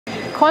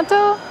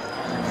¿Cuánto?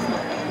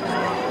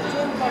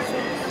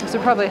 This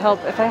would probably help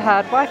if I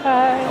had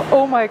Wi-Fi.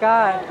 Oh my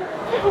god.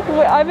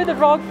 I'm in the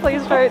wrong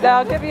place right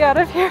now. Get me out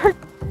of here.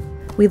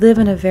 We live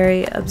in a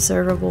very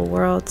observable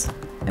world,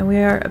 and we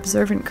are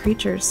observant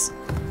creatures.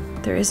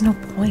 There is no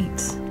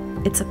point.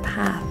 It's a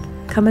path.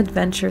 Come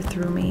adventure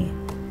through me,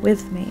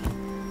 with me,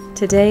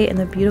 today in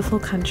the beautiful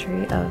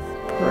country of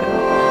Peru.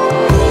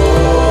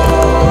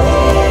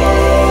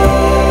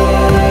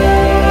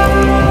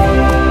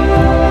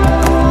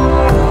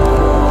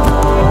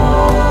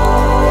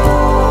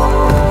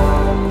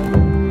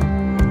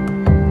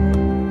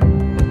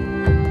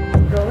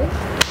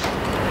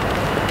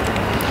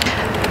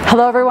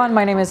 Hello everyone,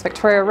 my name is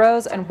Victoria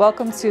Rose and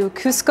welcome to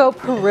Cusco,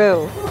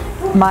 Peru.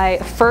 My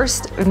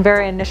first and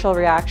very initial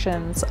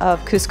reactions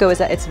of Cusco is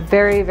that it's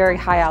very, very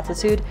high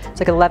altitude. It's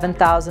like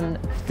 11,000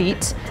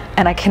 feet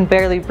and I can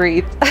barely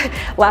breathe.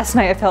 Last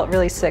night I felt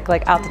really sick,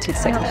 like altitude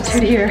sickness.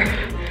 Altitude here.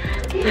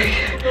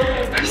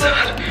 I'm so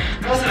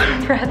out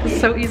of breath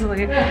so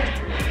easily.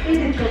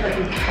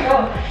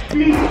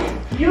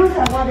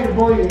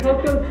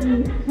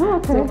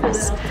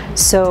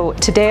 So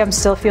today I'm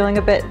still feeling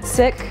a bit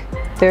sick.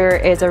 There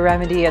is a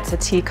remedy, it's a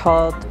tea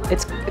called,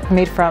 it's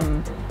made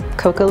from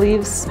coca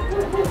leaves.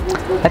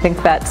 I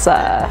think that's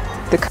the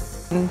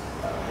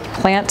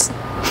plant,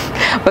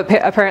 but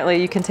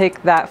apparently you can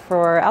take that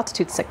for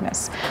altitude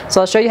sickness.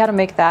 So I'll show you how to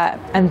make that,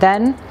 and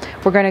then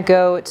we're gonna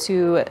go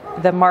to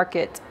the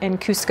market in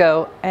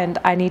Cusco, and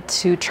I need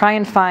to try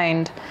and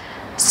find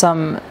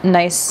some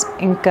nice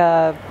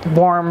Inca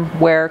warm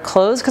wear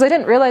clothes, because I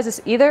didn't realize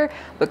this either,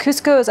 but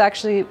Cusco is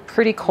actually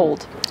pretty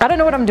cold. I don't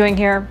know what I'm doing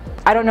here.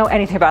 I don't know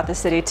anything about this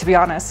city, to be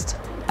honest,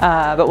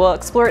 but we'll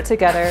explore it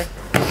together.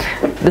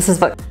 This is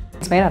what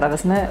it's made out of,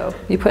 isn't it?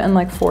 You put in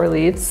like 4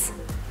 leaves.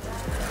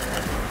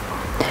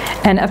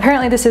 And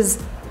apparently this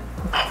is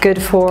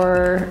good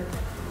for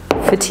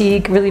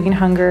fatigue, relieving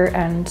hunger,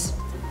 and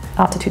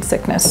altitude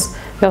sickness.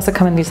 They also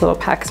come in these little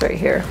packs right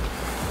here.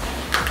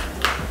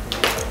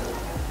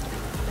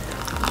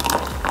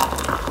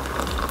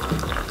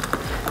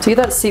 So you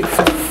let it steep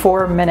for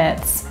 4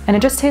 minutes, and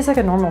it just tastes like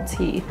a normal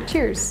tea.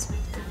 Cheers.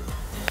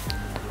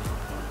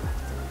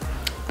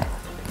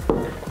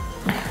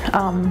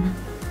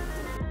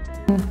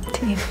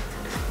 Tea.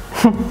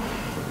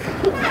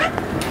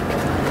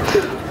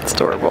 It's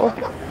adorable.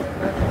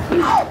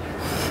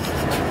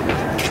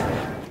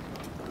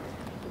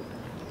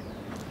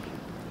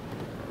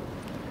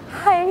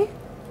 Hi.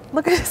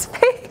 Look at his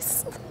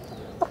face.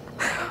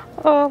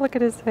 Oh, look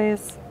at his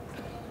face.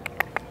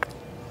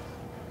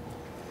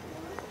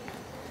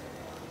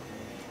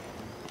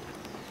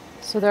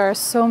 So there are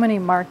so many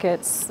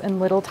markets and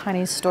little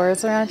tiny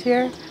stores around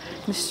here.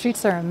 The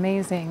streets are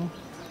amazing.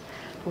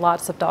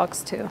 Lots of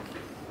dogs too.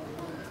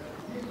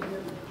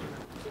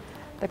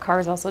 The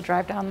cars also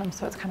drive down them,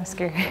 so it's kind of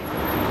scary.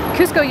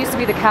 Cusco used to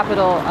be the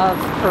capital of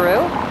Peru,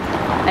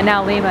 and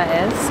now Lima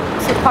is.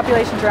 So the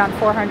population's around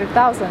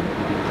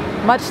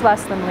 400,000, much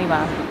less than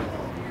Lima.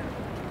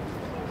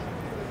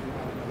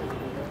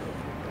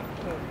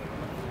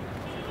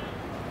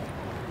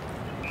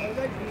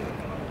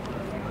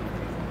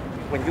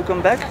 When you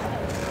come back,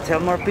 tell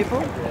more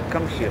people,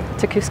 come here.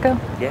 To Cusco?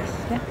 Yes.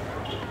 Yeah.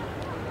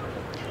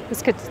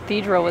 This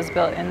cathedral was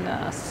built in,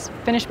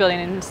 finished building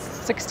in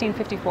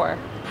 1654.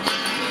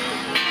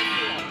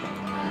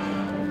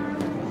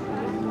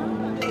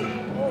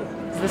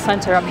 This is the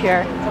center up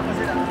here.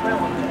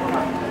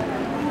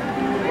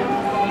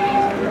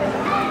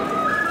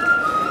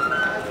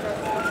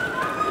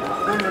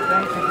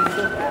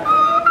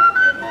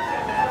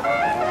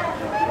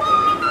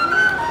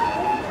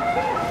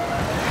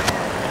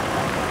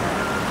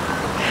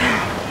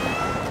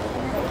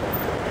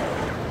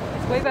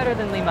 Way better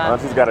than Lima.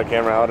 She's got her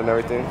camera out and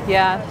everything.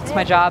 Yeah, it's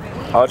my job.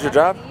 Oh, it's your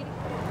job?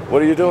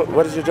 What are you doing?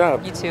 What is your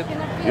job? YouTube.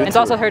 And it's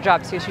also her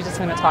job too. She's just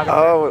a cinematographer.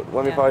 Oh,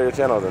 let me follow your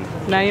channel then.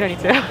 No, you don't need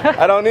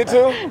to. I don't need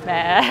to?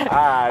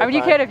 Nah. I mean,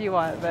 you can if you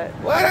want, but.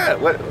 Why not?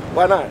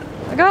 Why not?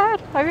 Go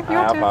ahead. I mean, if you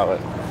want to. I'll follow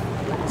it.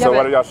 So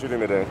what are y'all shooting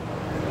today?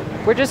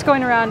 We're just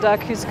going around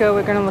Cusco.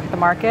 We're going to look at the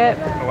market.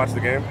 Wanna watch the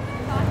game?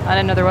 I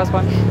didn't know there was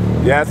one.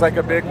 Yeah, it's like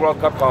a big World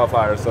Cup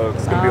qualifier, so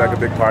it's gonna be like a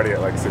big party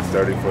at like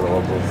 6:30 for the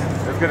locals.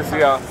 It's good to see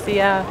y'all. See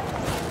ya.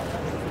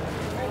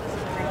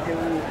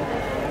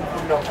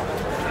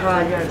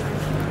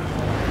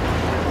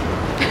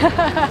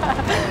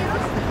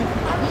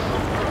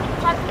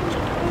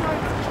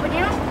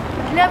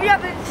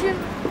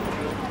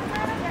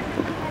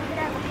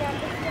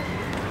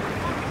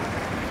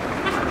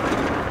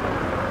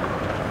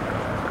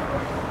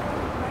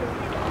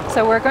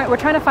 So we're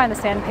trying to find the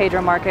San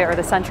Pedro market, or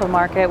the Central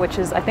Market, which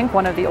is I think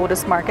one of the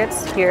oldest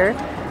markets here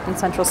in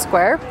Central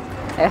Square.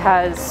 It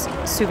has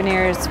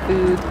souvenirs,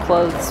 food,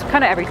 clothes,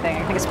 kind of everything.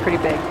 I think it's pretty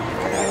big.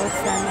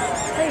 San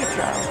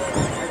Pedro.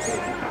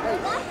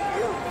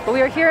 But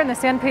we are here in the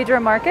San Pedro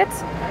market.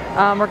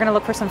 We're gonna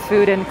look for some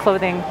food and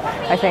clothing,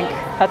 I think.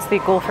 That's the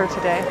goal for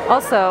today.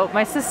 Also,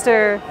 my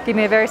sister gave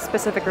me a very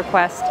specific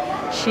request.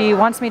 She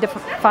wants me to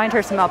find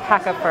her some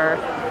alpaca fur.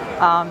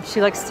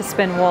 She likes to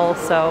spin wool,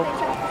 so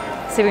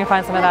See if we can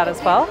find some of that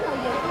as well.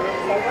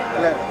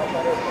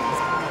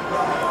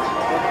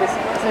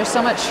 There's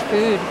so much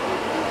food.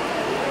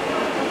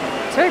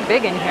 It's very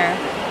big in here.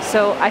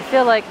 So I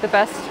feel like the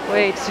best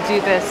way to do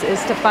this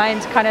is to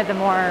find kind of the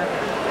more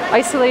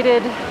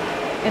isolated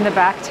in the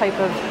back type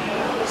of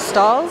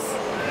stalls,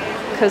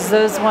 because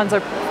those ones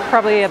are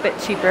probably a bit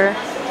cheaper.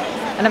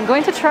 And I'm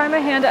going to try my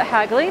hand at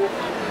haggling.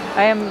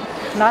 I am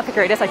not the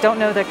greatest. I don't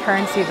know the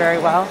currency very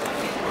well,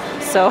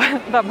 so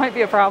that might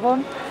be a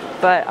problem,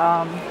 but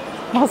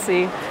we'll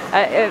see.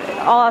 If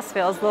all else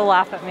fails, they'll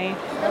laugh at me.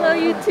 Hello,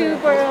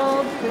 YouTube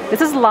world. This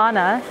is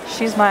Lana.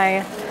 She's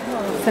my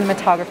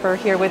cinematographer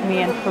here with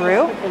me in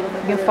Peru.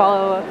 You can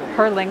follow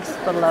her links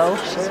below.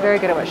 She's very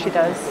good at what she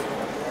does.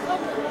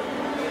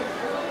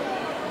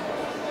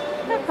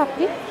 Hi,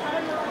 puppy.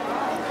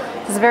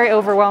 This is very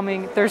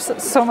overwhelming. There's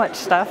so much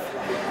stuff.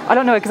 I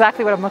don't know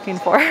exactly what I'm looking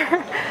for.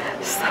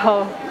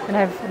 So, and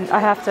I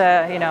have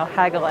to, you know,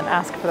 haggle and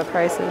ask for the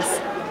prices.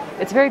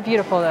 It's very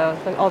beautiful though,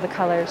 like all the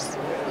colors.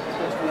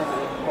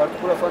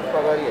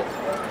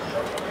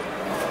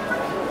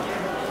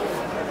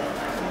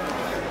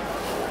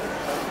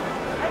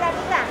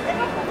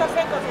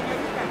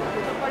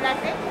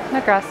 No,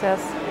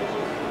 gracias.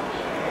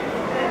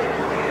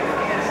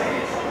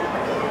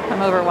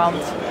 I'm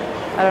overwhelmed.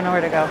 I don't know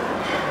where to go.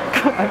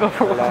 I'm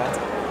overwhelmed.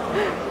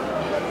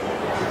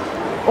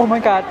 Oh my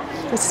god,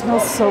 it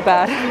smells so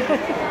bad.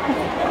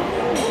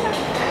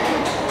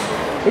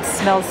 It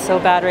smells so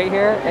bad right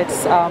here.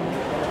 It's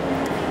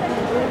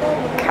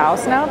cow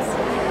snouts.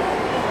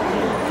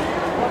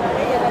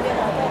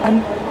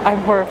 I'm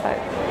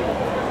horrified.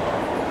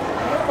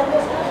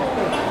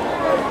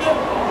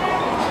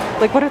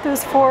 Like, what are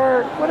those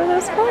for? What are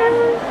those for?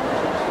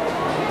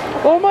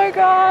 Oh my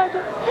god!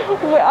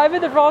 Wait, I'm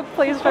in the wrong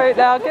place right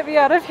now. Get me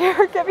out of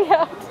here. Get me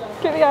out.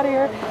 Get me out of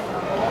here.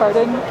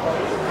 Pardon.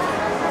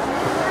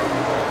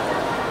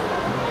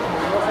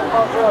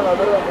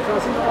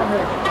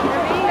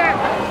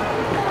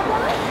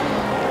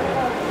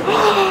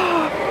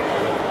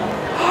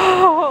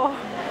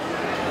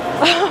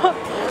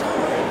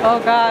 Oh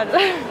god.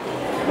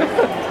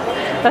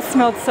 That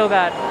smelled so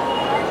bad.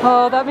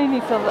 Oh, that made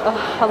me feel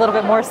a little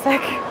bit more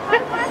sick.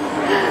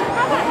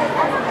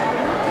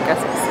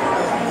 Gracias.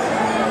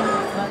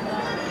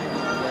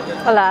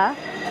 Hola.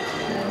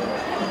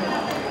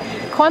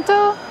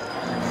 ¿Cuánto?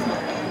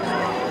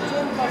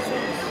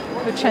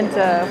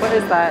 80. What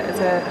is that? Is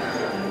it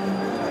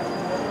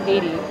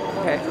 80?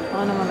 Okay.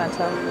 Oh, no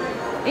momento.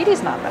 80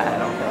 is not bad, I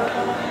don't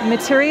think.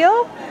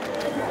 Material?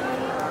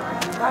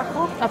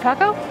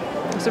 Alpaca?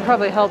 This would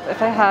probably help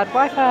if I had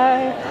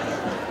Wi-Fi.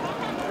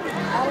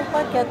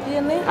 Alpaca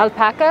tiene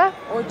Alpaca?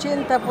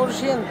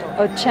 80%.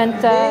 80.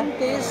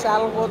 20 es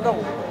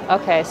algodón.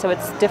 Okay, so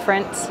it's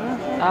different.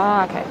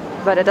 Ah, okay.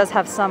 But it does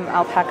have some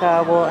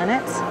alpaca wool in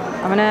it.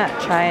 I'm gonna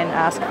try and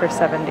ask for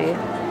 70. De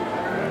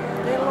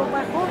lo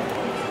bajo,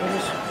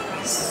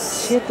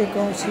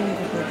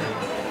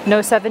 7,5.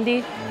 No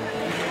 70?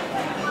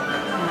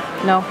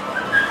 No.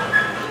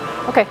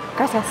 Okay,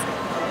 gracias.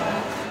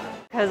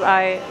 Because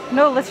I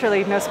know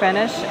literally no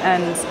Spanish,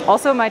 and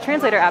also my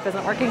translator app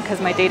isn't working because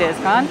my data is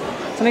gone,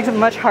 so it makes it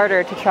much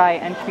harder to try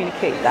and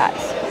communicate that.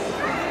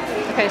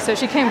 Okay, so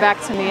she came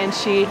back to me and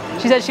she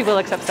said she will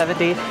accept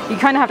 70. You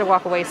kind of have to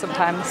walk away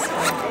sometimes.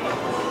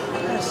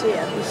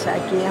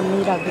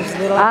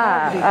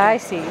 Ah, I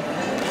see.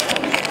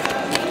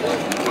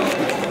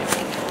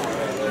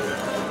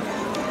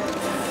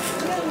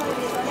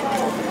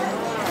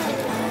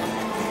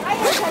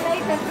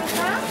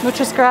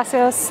 Muchas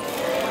gracias.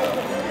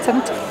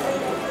 70.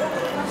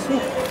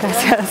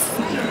 Gracias.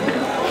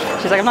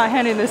 She's like, I'm not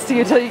handing this to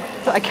you until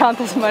I count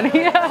this money.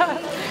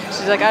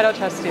 She's like, I don't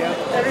trust you.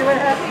 Everyone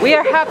happy? We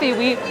are happy.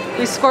 We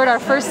scored our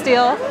first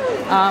deal.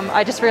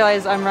 I just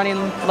realized I'm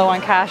running low on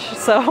cash,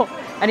 so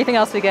anything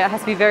else we get has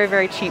to be very,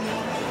 very cheap.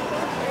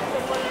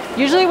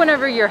 Usually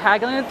whenever you're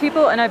haggling with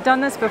people, and I've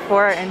done this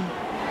before in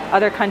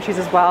other countries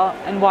as well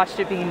and watched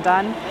it being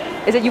done,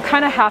 is that you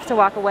kind of have to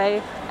walk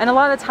away, and a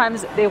lot of the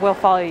times they will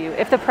follow you.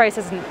 If the price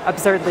isn't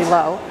absurdly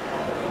low,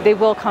 they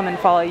will come and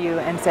follow you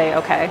and say,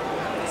 okay.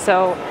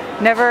 So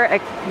never,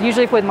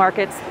 usually with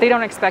markets, they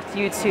don't expect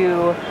you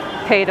to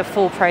pay the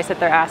full price that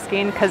they're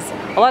asking, because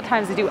a lot of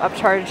times they do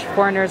upcharge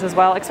foreigners as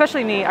well,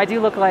 especially me. I do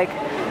look like,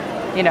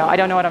 you know, I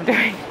don't know what I'm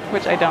doing,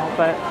 which I don't,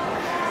 but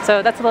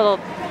so that's a little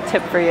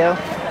tip for you.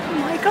 Oh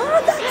my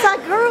god, that's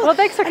that girl! Well,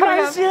 thanks for coming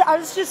up. I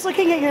was just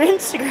looking at your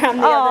Instagram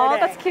the other day. Oh,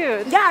 that's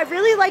cute. Yeah, I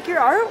really like your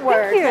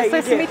artwork. Thank you. It's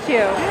nice to meet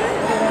you.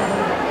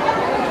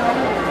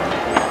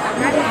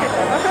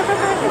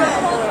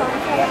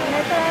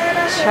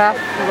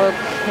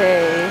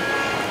 Chafloque.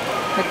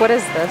 Like, what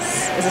is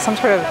this? Is it some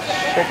sort of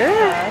sugar?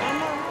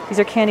 These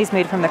are candies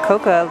made from the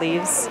coca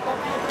leaves.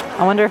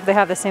 I wonder if they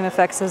have the same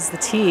effects as the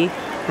tea.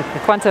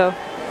 ¿Cuánto?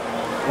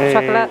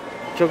 Chocolate?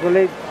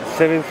 Chocolate,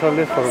 7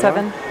 soles for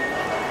 7. one.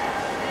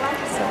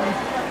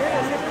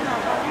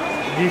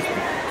 These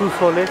 2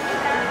 soles.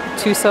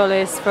 2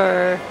 soles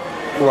for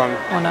One.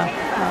 uno.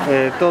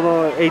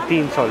 Todo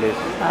 18 soles.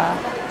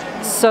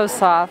 So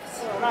soft.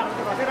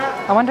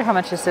 I wonder how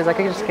much this is. I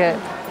could just get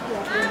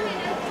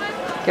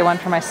one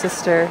for my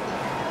sister.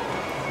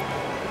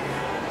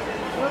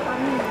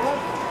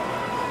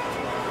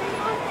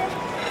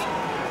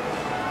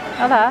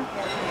 Hola.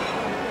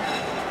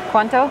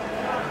 ¿Cuánto?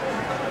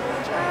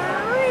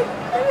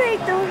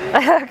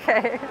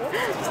 Okay.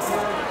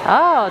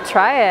 Oh,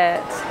 try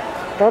it.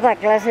 Toda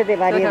clase de I feel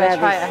like I'm gonna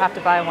try it. I variedades. have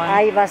to buy one.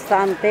 Hay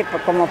bastante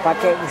como para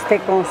que usted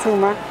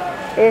consuma.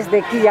 Es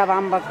de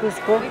Quillabamba,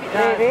 Cusco.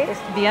 Pruebe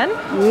Bien.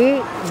 y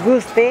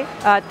guste.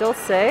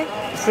 Dulce.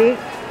 Sí,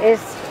 es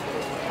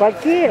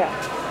cualquiera.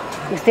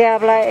 ¿Usted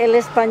habla el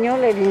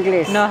español, el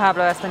inglés? No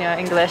hablo español,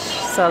 English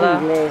solo.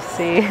 Inglés.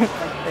 Sí.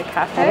 De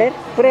café. A ver,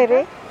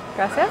 pruebe.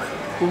 Gracias.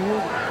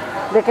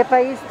 ¿De qué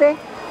país usted?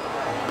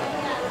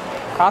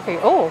 Coffee.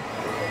 Oh,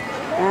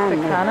 Ah,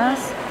 no. pecanas.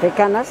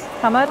 Pecanas.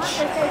 How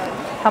much?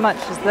 How much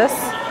is this?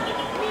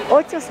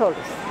 8 soles.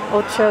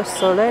 8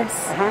 soles.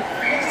 Ajá.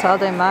 Sal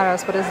de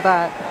maras. What is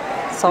that?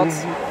 Salt.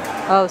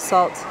 Oh,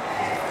 salt.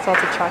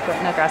 Salted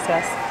chocolate. No,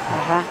 gracias.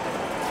 Ajá.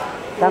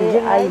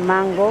 También hay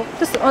mango.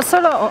 Just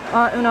solo uno.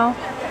 Ah, Uno.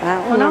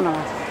 uno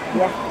nomás.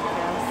 Ya.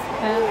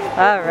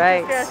 All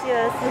right.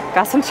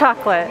 Got some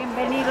chocolate.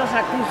 Bienvenidos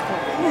a Cusco.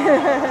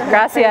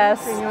 Gracias.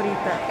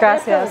 Señorita.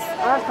 Gracias.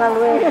 Hasta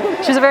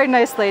luego. She's a very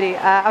nice lady.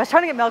 I was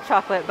trying to get milk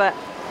chocolate, but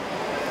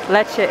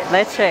leche.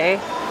 I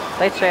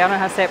don't know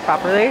how to say it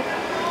properly.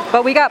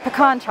 But we got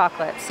pecan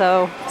chocolate,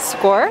 so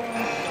score.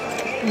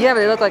 Yeah, but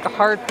they look like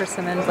hard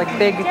persimmons, like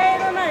big,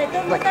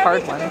 like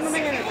hard ones.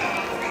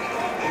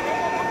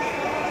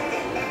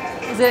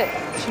 Is it,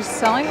 she's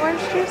selling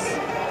orange juice?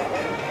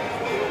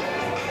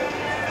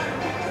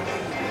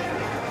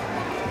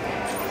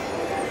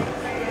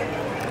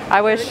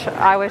 I wish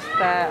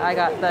that I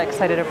got the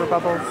excited over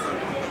bubbles.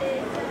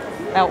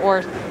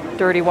 Or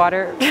dirty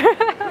water.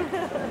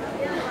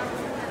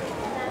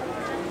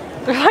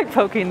 They're like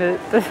poking the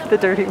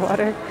dirty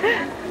water.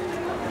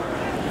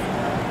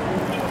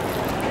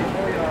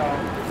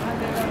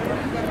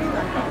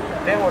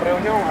 Tengo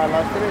reunión a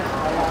las 3.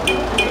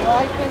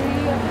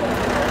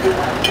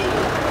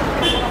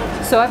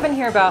 So I've been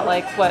here about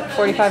like, what,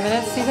 45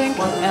 minutes, do you think?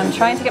 And I'm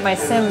trying to get my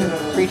SIM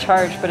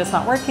recharged, but it's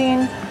not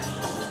working.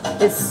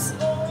 It's,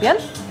 bien?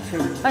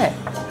 Okay,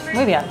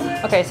 muy bien.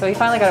 Okay, so we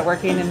finally got it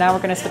working, and now we're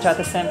gonna switch out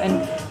the SIM.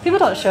 And people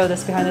don't show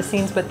this behind the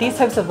scenes, but these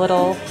types of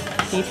little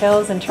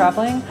details in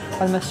traveling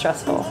are the most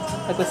stressful.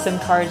 Like with SIM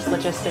cards,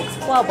 logistics,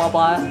 blah, blah,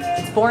 blah.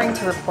 It's boring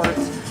to report,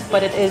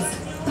 but it is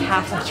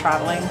half of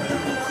traveling.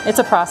 It's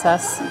a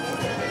process.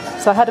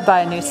 So I had to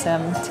buy a new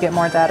SIM to get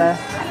more data.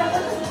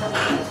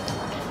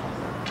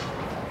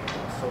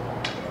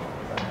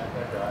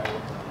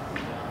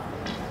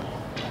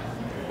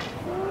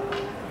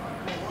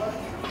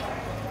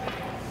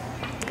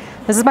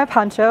 This is my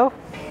poncho.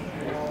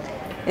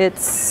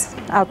 It's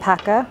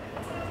alpaca,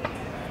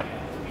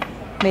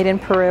 made in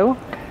Peru.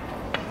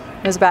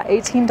 It was about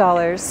 $18.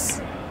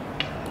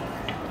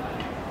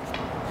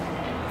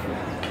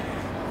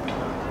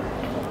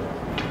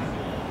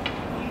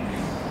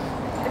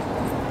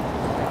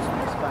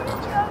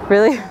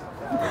 Really?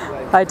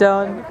 I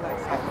don't.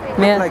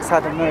 Man. Like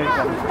South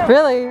American.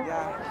 Really? Yeah.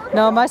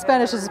 No, my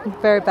Spanish is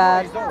very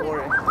bad. Don't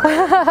worry.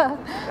 Yeah,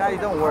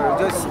 don't worry.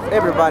 Just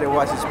everybody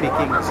was speaking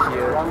English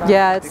here.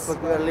 Yeah, it's.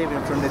 Because we are living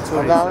from the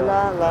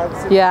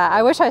tourists. Yeah,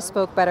 I wish I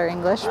spoke better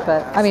English,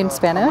 but I mean How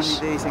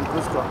Spanish. many days in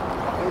Cusco?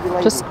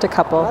 Just a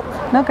couple.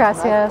 No,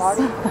 gracias.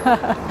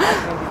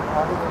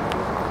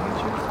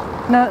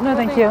 No,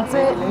 thank you.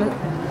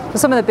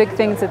 Some of the big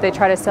things that they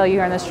try to sell you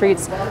here on the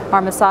streets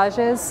are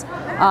massages,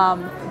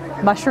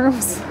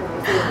 mushrooms,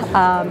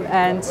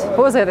 and what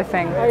was the other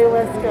thing?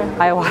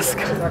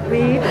 Ayahuasca.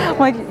 Weed.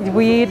 Like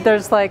weed.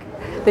 There's like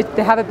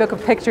they have a book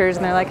of pictures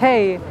and they're like,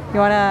 hey, you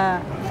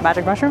wanna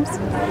magic mushrooms?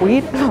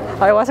 Weed?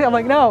 Ayahuasca? I'm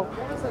like, no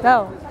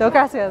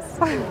gracias.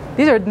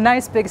 These are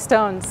nice big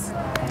stones.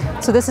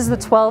 So this is the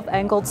 12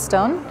 angled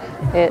stone.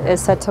 It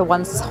is said to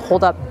once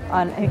hold up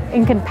an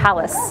Incan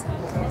palace.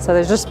 So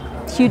there's just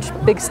huge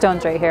big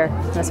stones right here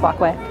in this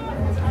walkway.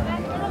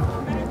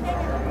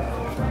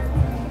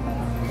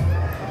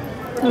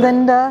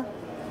 Linda?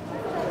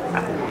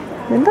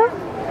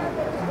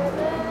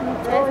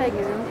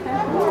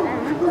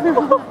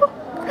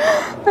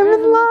 I'm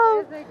in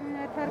love.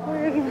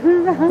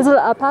 Is it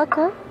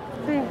alpaca?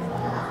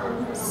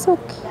 So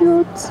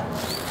cute.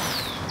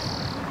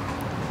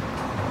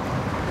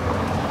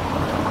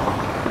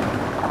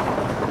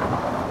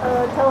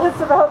 Tell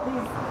us about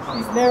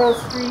these narrow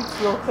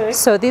streets real quick.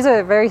 So these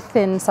are very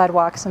thin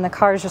sidewalks and the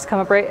cars just come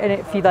up right, and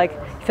if you like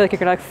feel like you're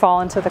gonna like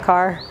fall into the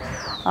car,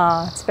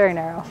 it's very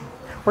narrow.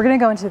 We're gonna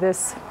go into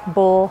this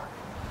bowl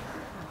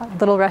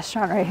little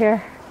restaurant right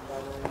here.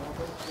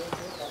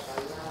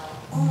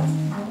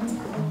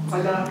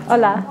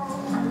 Hola.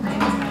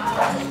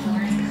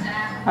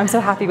 I'm so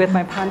happy with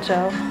my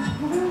poncho.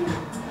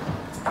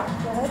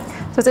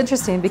 So it's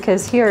interesting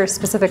because here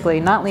specifically,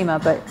 not Lima,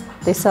 but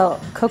they sell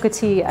coca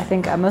tea, I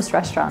think, at most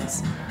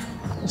restaurants.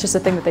 It's just a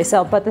thing that they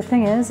sell. But the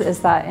thing is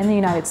that in the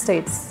United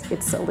States,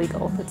 it's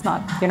illegal. It's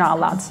not, you're not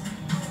allowed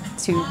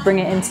to bring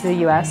it into the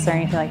US or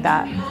anything like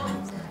that.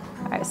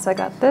 Alright, so I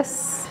got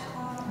this.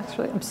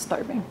 Actually, I'm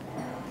starving.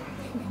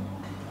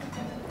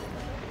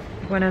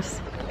 Buenos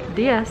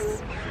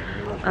dias.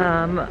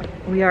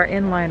 We are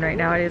in line right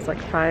now. It is like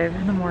 5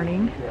 in the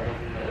morning.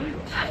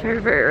 Very,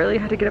 very early.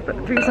 I had to get up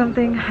at 3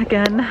 something.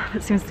 Again,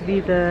 that seems to be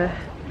the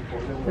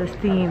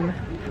theme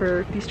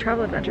for these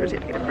travel adventures. You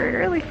have to get up very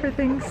early for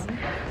things.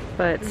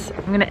 But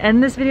I'm gonna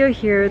end this video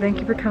here. Thank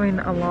you for coming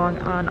along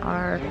on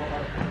our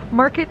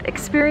market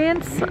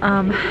experience.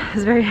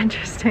 It's very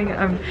interesting.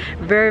 I'm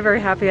very, very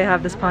happy I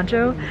have this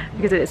poncho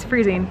because it is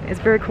freezing. It's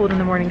very cold in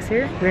the mornings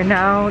here. We're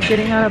now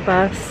getting on a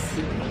bus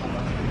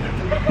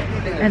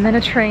and then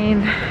a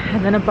train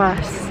and then a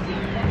bus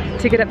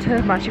to get up to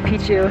Machu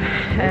Picchu,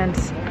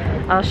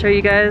 and I'll show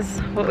you guys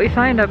what we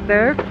find up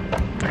there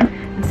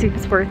and see if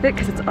it's worth it,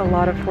 because it's a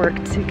lot of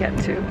work to get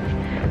to.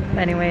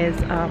 Anyways,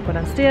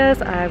 buenos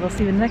dias. I will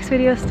see you in the next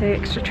video. Stay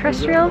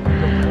extraterrestrial.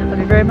 Love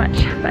you very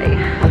much.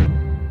 Bye.